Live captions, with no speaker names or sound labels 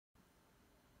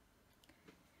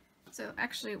So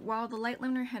actually, while the light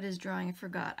liner head is drying, I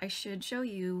forgot, I should show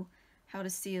you how to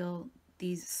seal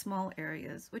these small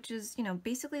areas, which is, you know,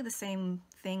 basically the same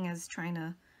thing as trying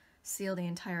to seal the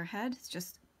entire head. It's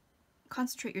just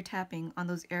concentrate your tapping on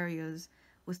those areas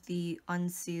with the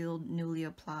unsealed, newly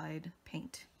applied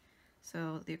paint.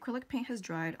 So the acrylic paint has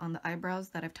dried on the eyebrows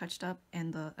that I've touched up,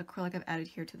 and the acrylic I've added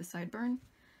here to the sideburn.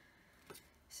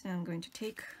 So now I'm going to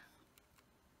take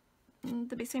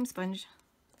the same sponge,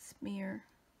 smear,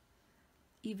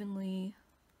 evenly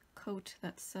coat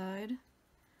that side.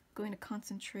 Going to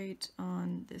concentrate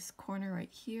on this corner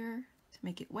right here to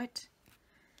make it wet.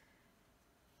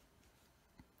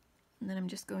 And then I'm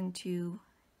just going to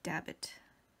dab it.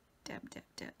 Dab, dab,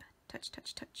 dab. Touch,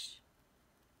 touch, touch.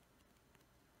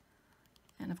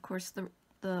 And of course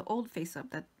the old face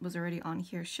up that was already on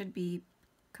here should be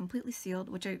completely sealed,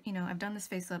 which I've done this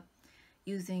face up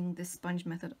using this sponge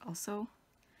method also.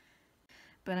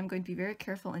 But I'm going to be very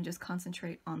careful and just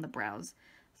concentrate on the brows.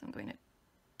 So I'm going to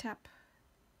tap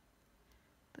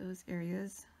those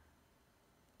areas.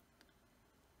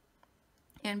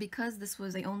 And because this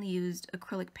was, I only used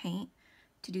acrylic paint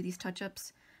to do these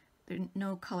touch-ups,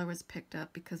 no color was picked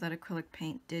up because that acrylic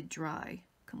paint did dry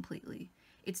completely.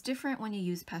 It's different when you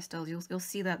use pastels. You'll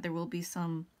see that there will be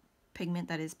some pigment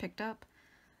that is picked up,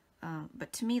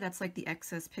 but to me that's like the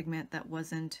excess pigment that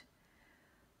wasn't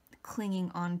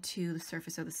clinging onto the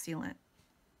surface of the sealant.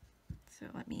 So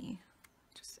let me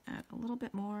just add a little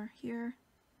bit more here.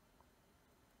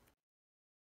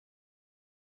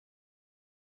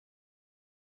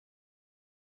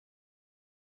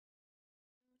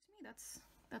 To me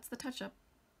that's the touch-up.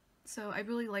 So I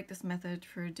really like this method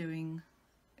for doing,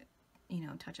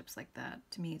 touch-ups like that.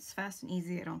 To me it's fast and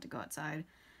easy. I don't have to go outside.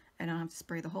 I don't have to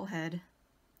spray the whole head.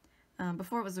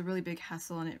 Before it was a really big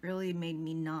hassle and it really made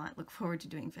me not look forward to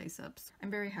doing face-ups.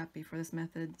 I'm very happy for this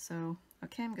method. So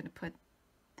okay, I'm gonna put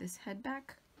this head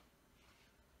back,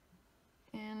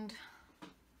 and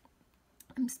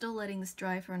I'm still letting this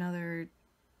dry for another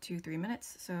 2-3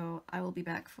 minutes, so I will be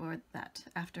back for that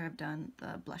after I've done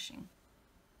the blushing.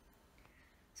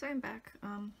 So I'm back.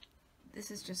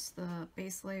 This is just the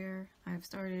base layer. I've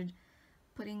started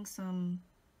putting some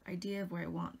idea of where I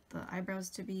want the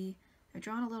eyebrows to be. I've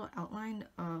drawn a little outline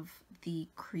of the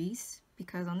crease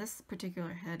because on this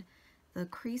particular head, the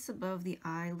crease above the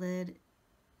eyelid,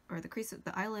 or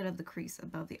the eyelid of the crease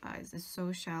above the eyes is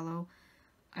so shallow.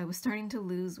 I was starting to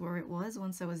lose where it was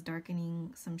once I was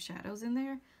darkening some shadows in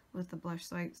there with the blush,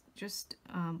 so I just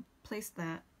placed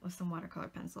that with some watercolor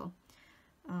pencil.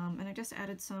 And I just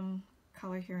added some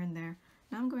color here and there.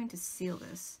 Now I'm going to seal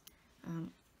this.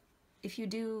 If you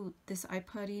do this eye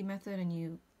putty method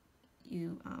and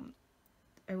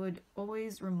I would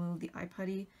always remove the eye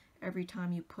putty every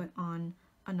time you put on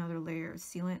another layer of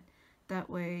sealant. That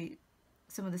way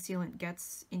some of the sealant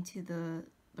gets into the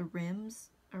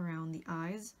rims around the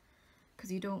eyes, because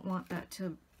you don't want that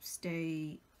to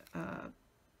stay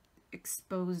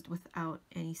exposed without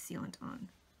any sealant on.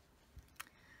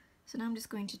 So now I'm just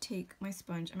going to take my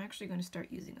sponge. I'm actually going to start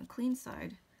using a clean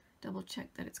side. Double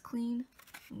check that it's clean.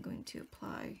 I'm going to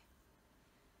apply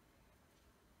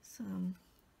some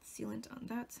sealant on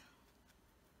that.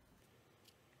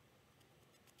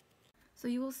 So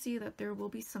you will see that there will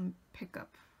be some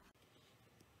pickup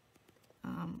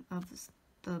of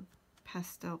the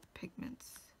pastel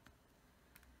pigments.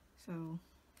 So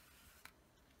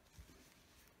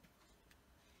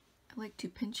I like to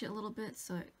pinch it a little bit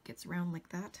so it gets round like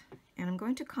that. And I'm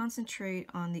going to concentrate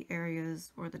on the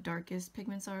areas where the darkest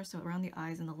pigments are, so around the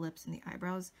eyes and the lips and the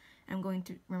eyebrows. I'm going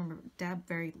to, remember, dab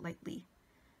very lightly.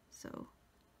 So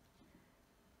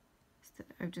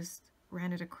I've just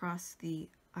ran it across the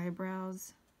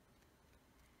eyebrows.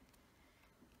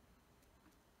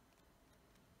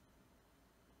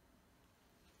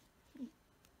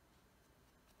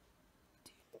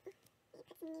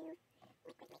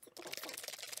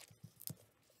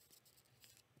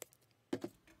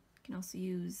 You can also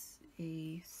use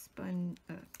a sponge,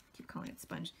 keep calling it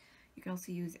sponge. You can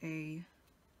also use a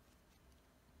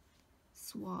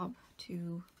swab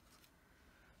to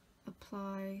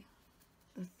apply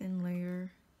the thin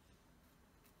layer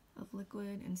of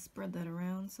liquid and spread that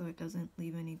around so it doesn't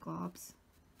leave any globs.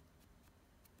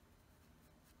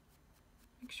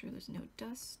 Make sure there's no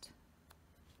dust.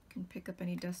 You can pick up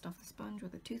any dust off the sponge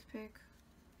with a toothpick.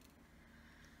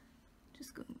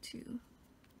 Just going to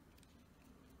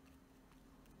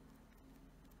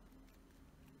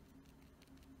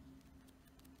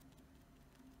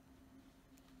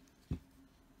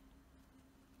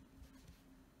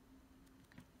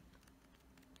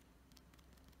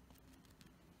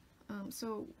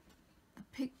so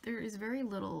there is very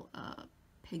little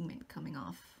pigment coming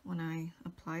off when I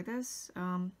apply this.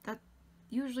 That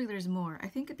usually there's more. I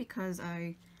think because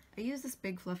I use this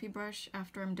big fluffy brush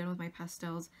after I'm done with my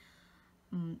pastels.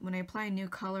 When I apply a new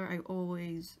color, I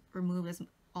always remove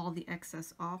all the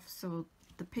excess off, so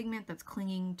the pigment that's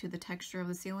clinging to the texture of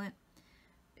the sealant,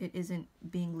 it isn't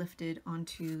being lifted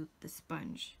onto the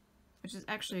sponge, which is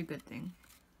actually a good thing.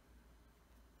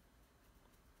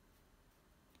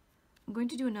 I'm going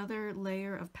to do another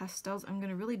layer of pastels. I'm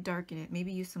going to really darken it,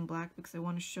 maybe use some black, because I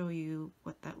want to show you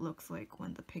what that looks like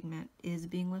when the pigment is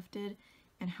being lifted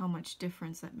and how much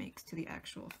difference that makes to the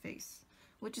actual face,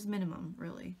 which is minimum,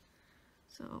 really.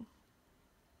 So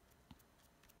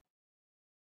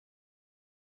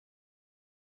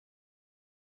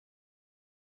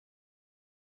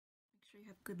make sure you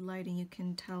have good lighting. You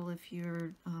can tell if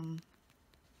you're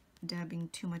dabbing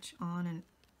too much on, and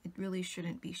it really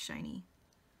shouldn't be shiny.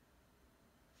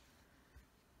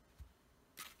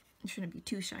 It shouldn't be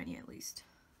too shiny, at least.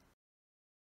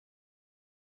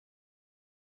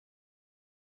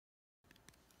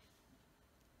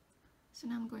 So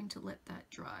now I'm going to let that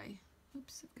dry.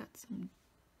 Oops, I've got some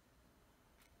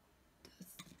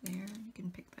dust there. You can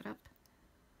pick that up.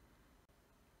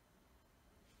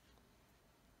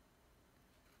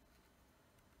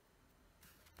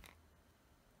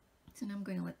 So now I'm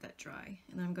going to let that dry,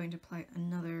 and then I'm going to apply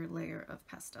another layer of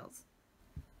pastels.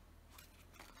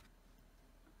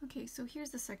 Okay, so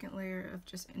here's the second layer of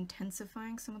just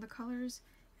intensifying some of the colors,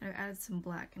 and I've added some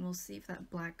black, and we'll see if that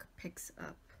black picks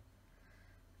up.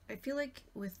 I feel like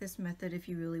with this method, if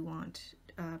you really want,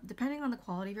 depending on the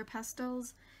quality of your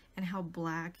pastels and how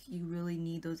black you really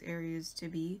need those areas to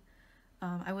be,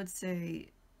 I would say,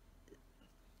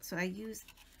 so I use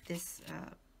this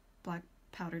black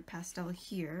powdered pastel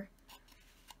here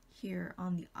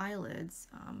on the eyelids,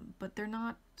 but they're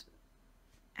not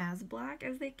as black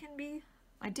as they can be.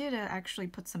 I did actually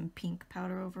put some pink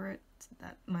powder over it.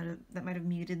 That might have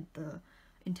muted the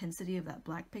intensity of that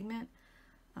black pigment.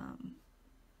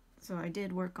 So I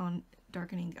did work on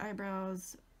darkening the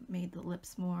eyebrows, made the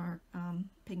lips more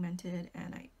pigmented,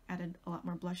 and I added a lot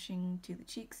more blushing to the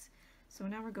cheeks. So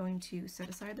now we're going to set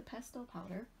aside the pastel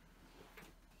powder,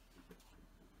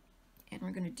 and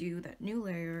we're going to do that new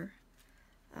layer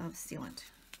of sealant.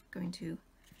 Going to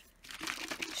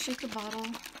shake the bottle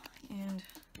and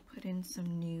put in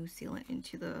some new sealant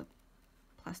into the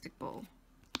plastic bowl.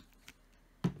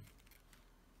 I'm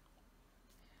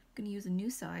going to use a new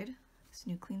side, this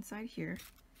new clean side here,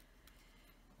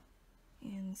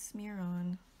 and smear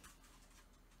on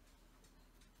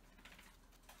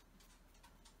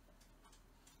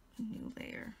a new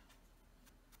layer.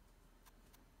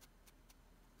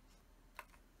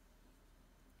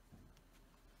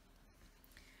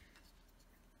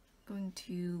 Going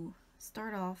to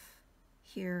start off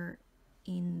here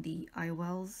in the eye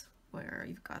wells where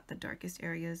you've got the darkest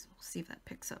areas. We'll see if that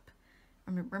picks up.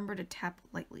 Remember to tap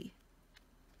lightly.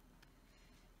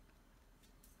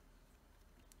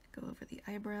 Go over the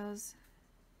eyebrows.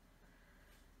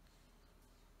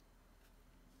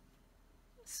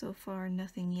 So far,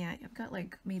 nothing yet. I've got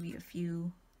like maybe a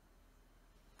few.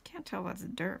 Can't tell that's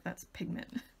dirt, that's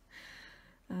pigment.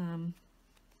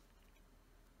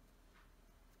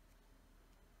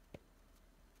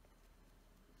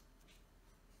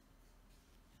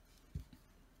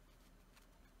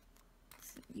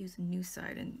 Use a new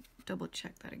side and double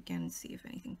check that again, see if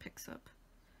anything picks up.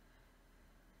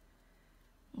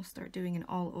 We'll start doing an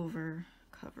all over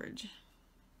coverage.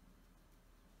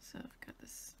 So I've got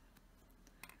this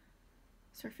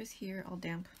surface here, all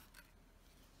damp.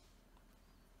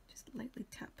 Just lightly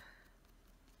tap.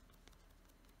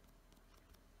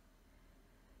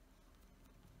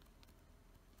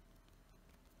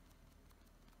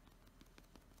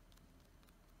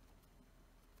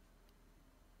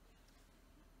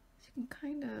 You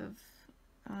can kind of,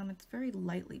 it's very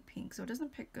lightly pink, so it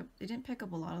doesn't pick up, it didn't pick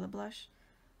up a lot of the blush.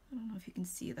 I don't know if you can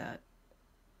see that.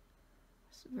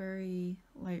 It's very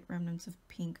light remnants of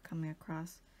pink coming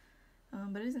across,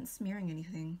 but it isn't smearing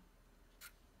anything.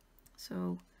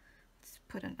 So let's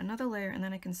put in another layer, and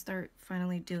then I can start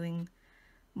finally doing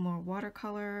more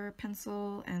watercolor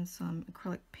pencil and some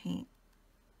acrylic paint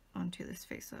onto this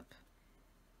face up.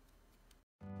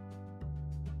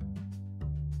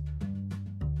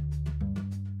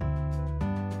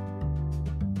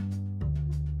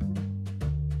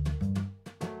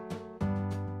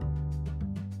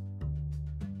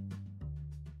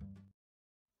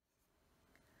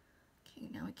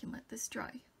 Now we can let this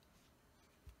dry.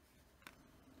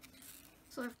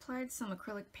 So I've applied some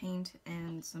acrylic paint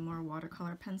and some more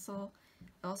watercolor pencil.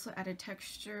 I also added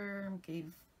texture,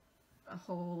 gave a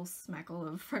whole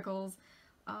smackle of freckles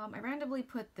I randomly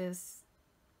put this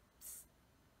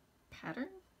pattern.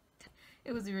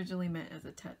 It was originally meant as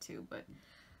a tattoo, but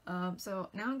so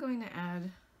now I'm going to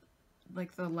add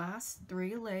like the last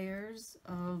 3 layers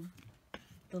of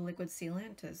the liquid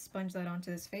sealant to sponge that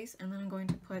onto this face, and then I'm going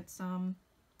to put some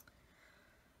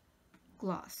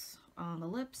gloss on the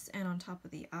lips and on top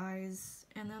of the eyes,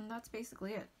 and then that's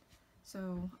basically it.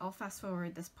 So I'll fast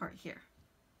forward this part here.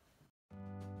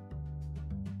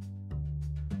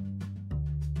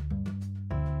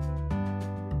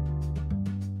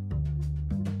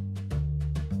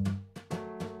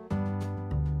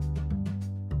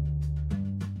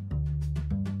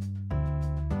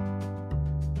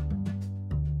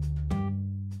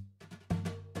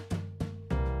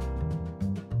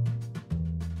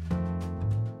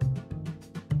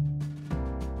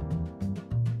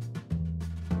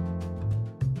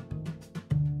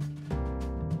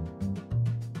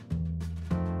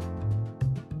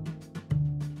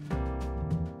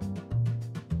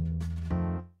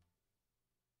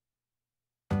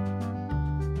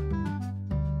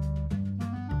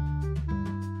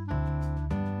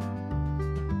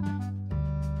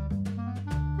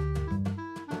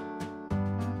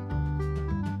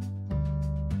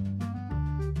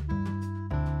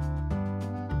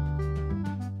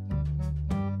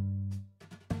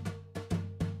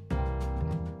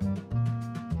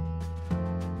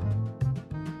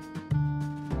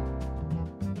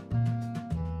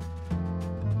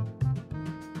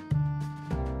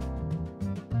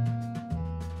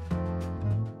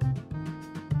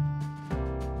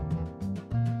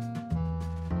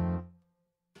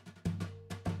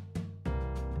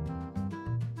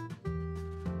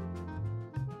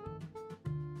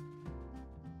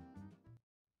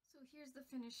 Here's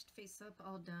the finished face up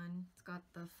all done. It's got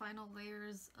the final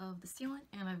layers of the sealant,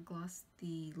 and I've glossed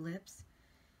the lips,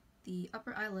 the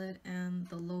upper eyelid, and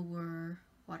the lower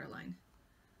waterline.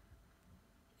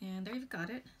 And there you've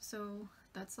got it. So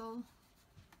that's all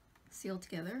sealed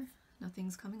together.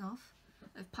 Nothing's coming off.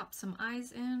 I've popped some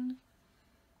eyes in,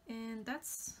 and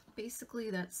that's basically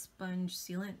that sponge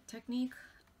sealant technique.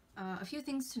 A few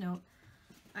things to note.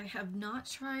 I have not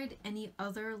tried any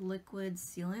other liquid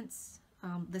sealants.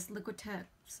 This Liquitex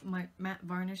matte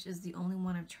varnish is the only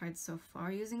one I've tried so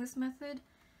far using this method.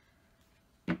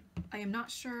 I am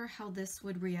not sure how this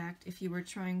would react if you were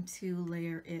trying to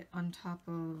layer it on top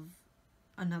of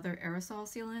another aerosol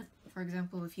sealant. For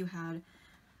example, if you had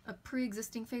a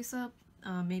pre-existing face-up,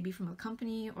 maybe from a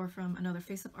company or from another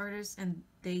face-up artist, and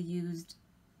they used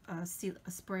a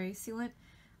spray sealant.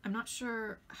 I'm not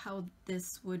sure how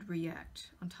this would react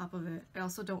on top of it. I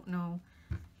also don't know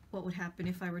what would happen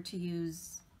if I were to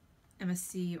use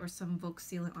MSC or some Volk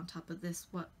sealant on top of this.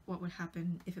 What would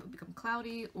happen if it would become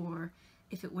cloudy or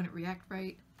if it wouldn't react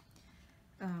right.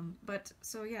 But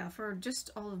so yeah, for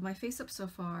just all of my face up so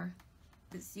far,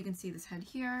 you can see this head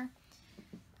here,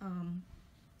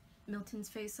 Milton's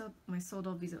face up, my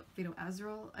Soldal Vito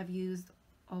Azurol. I've used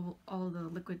all of the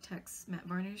Liquitex matte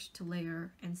varnish to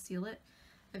layer and seal it.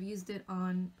 I've used it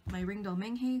on my ring doll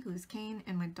Menghe, who is Kane,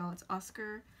 and my doll it's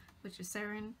Oscar, which is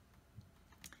Saren.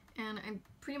 And I'm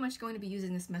pretty much going to be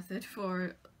using this method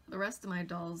for the rest of my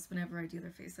dolls whenever I do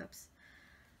their face-ups.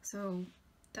 So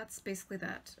that's basically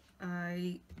that.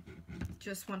 I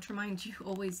just want to remind you,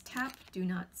 always tap, do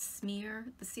not smear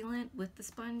the sealant with the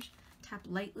sponge. Tap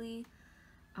lightly,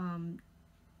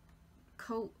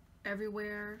 coat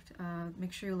everywhere,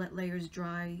 make sure you let layers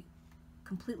dry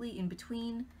completely in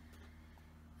between.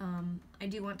 I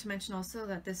do want to mention also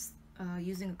that this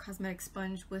using a cosmetic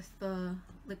sponge with the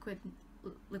liquid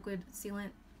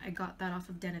sealant, I got that off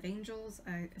of Den of Angels.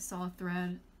 I saw a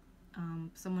thread,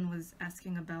 someone was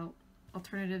asking about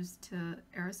alternatives to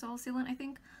aerosol sealant, I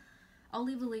think. I'll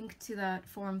leave a link to that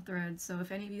forum thread, so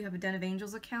if any of you have a Den of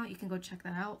Angels account, you can go check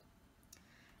that out.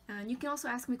 And you can also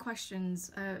ask me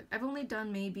questions. I've only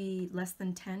done maybe less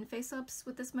than 10 face-ups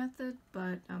with this method,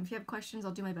 but if you have questions,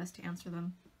 I'll do my best to answer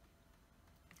them.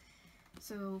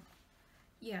 So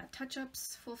yeah,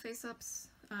 touch-ups, full face-ups.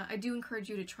 I do encourage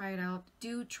you to try it out.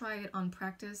 Do try it on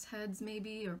practice heads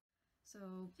maybe. So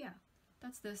yeah,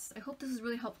 that's this. I hope this is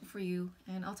really helpful for you,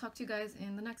 and I'll talk to you guys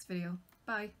in the next video.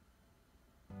 Bye!